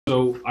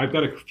So I've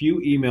got a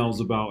few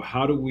emails about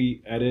how do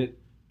we edit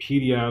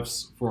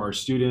PDFs for our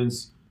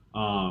students.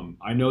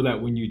 I know that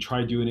when you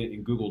try doing it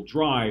in Google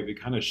Drive, it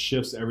kind of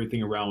shifts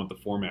everything around with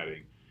the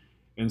formatting.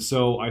 And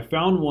so I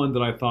found one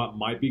that I thought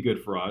might be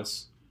good for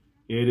us.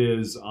 It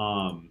is,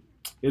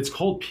 it's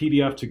called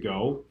PDF to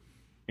Go,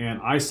 and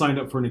I signed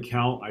up for an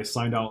account. I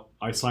signed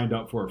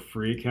up for a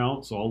free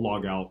account, so I'll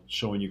log out,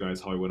 showing you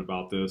guys how I went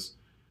about this.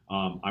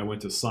 I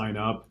went to sign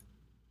up,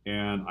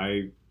 and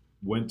I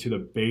went to the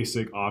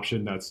basic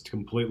option that's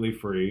completely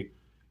free,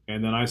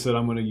 and then I said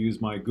I'm going to use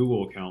my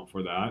Google account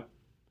for that,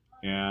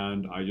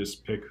 and I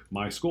just pick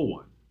my school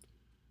one.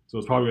 So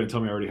it's probably going to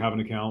tell me I already have an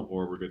account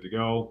or we're good to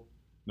go.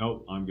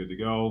 Nope, I'm good to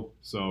go.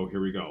 So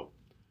here we go.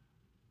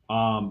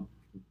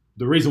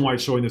 The reason why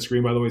it's showing the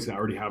screen, by the way, is that I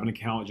already have an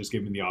account. It just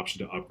gave me the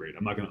option to upgrade.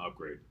 I'm not going to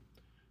upgrade.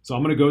 So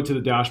I'm going to go to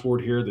the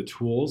dashboard here, the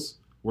tools,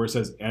 where it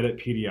says edit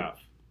PDF.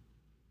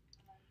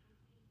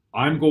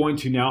 I'm going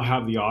to now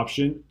have the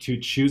option to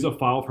choose a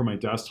file for my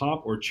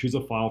desktop or choose a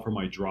file for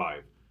my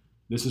drive.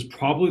 This is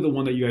probably the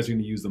one that you guys are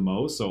going to use the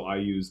most, so I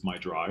use my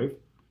drive.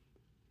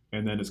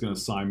 And then it's going to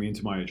assign me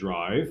into my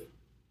drive.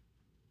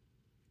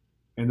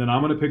 And then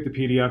I'm going to pick the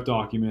PDF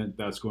document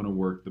that's going to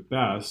work the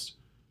best.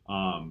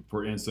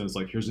 For instance,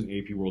 like here's an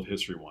AP World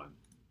History one.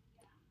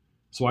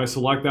 So I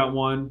select that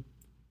one.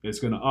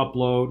 It's going to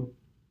upload.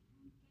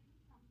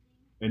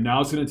 And now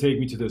it's going to take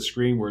me to the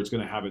screen where it's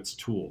going to have its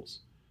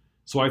tools.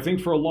 So I think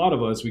for a lot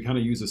of us, we kind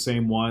of use the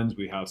same ones.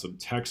 We have some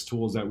text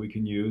tools that we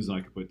can use, and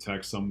I can put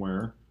text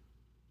somewhere.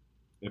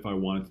 If I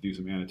wanted to do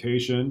some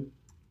annotation,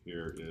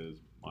 here is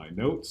my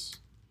notes.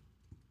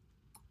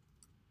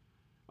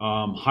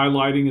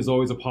 Highlighting is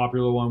always a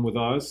popular one with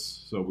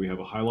us. So we have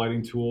a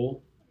highlighting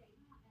tool.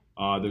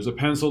 There's a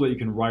pencil that you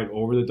can write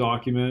over the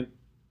document.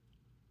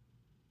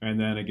 And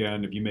then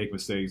again, if you make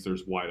mistakes,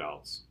 there's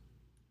whiteouts.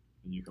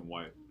 And you can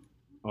white.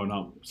 Oh,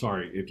 no,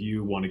 sorry. If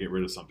you want to get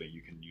rid of something,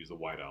 you can use a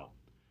whiteout.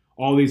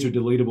 All these are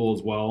deletable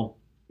as well.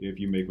 If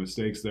you make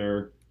mistakes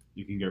there,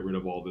 you can get rid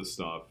of all this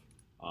stuff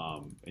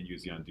and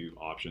use the undo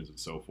options and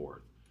so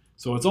forth.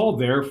 So it's all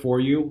there for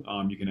you.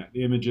 You can add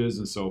images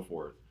and so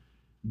forth.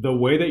 The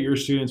way that your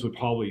students would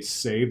probably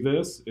save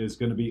this is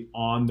going to be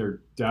on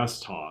their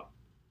desktop.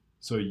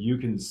 So you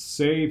can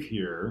save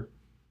here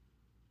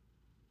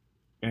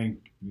and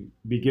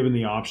be given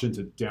the option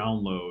to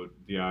download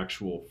the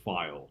actual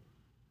file.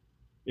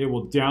 It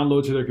will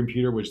download to their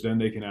computer, which then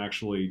they can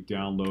actually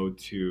download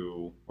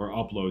to or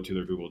upload to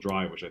their Google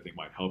Drive, which I think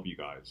might help you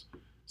guys.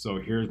 So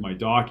here's my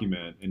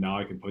document, and now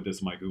I can put this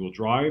in my Google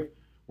Drive,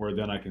 where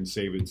then I can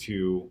save it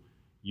to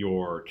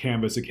your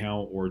Canvas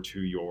account or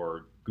to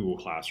your Google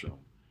Classroom.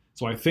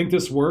 So I think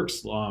this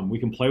works. We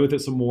can play with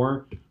it some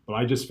more, but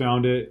I just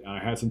found it. I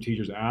had some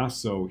teachers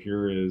ask, so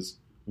here is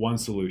one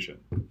solution.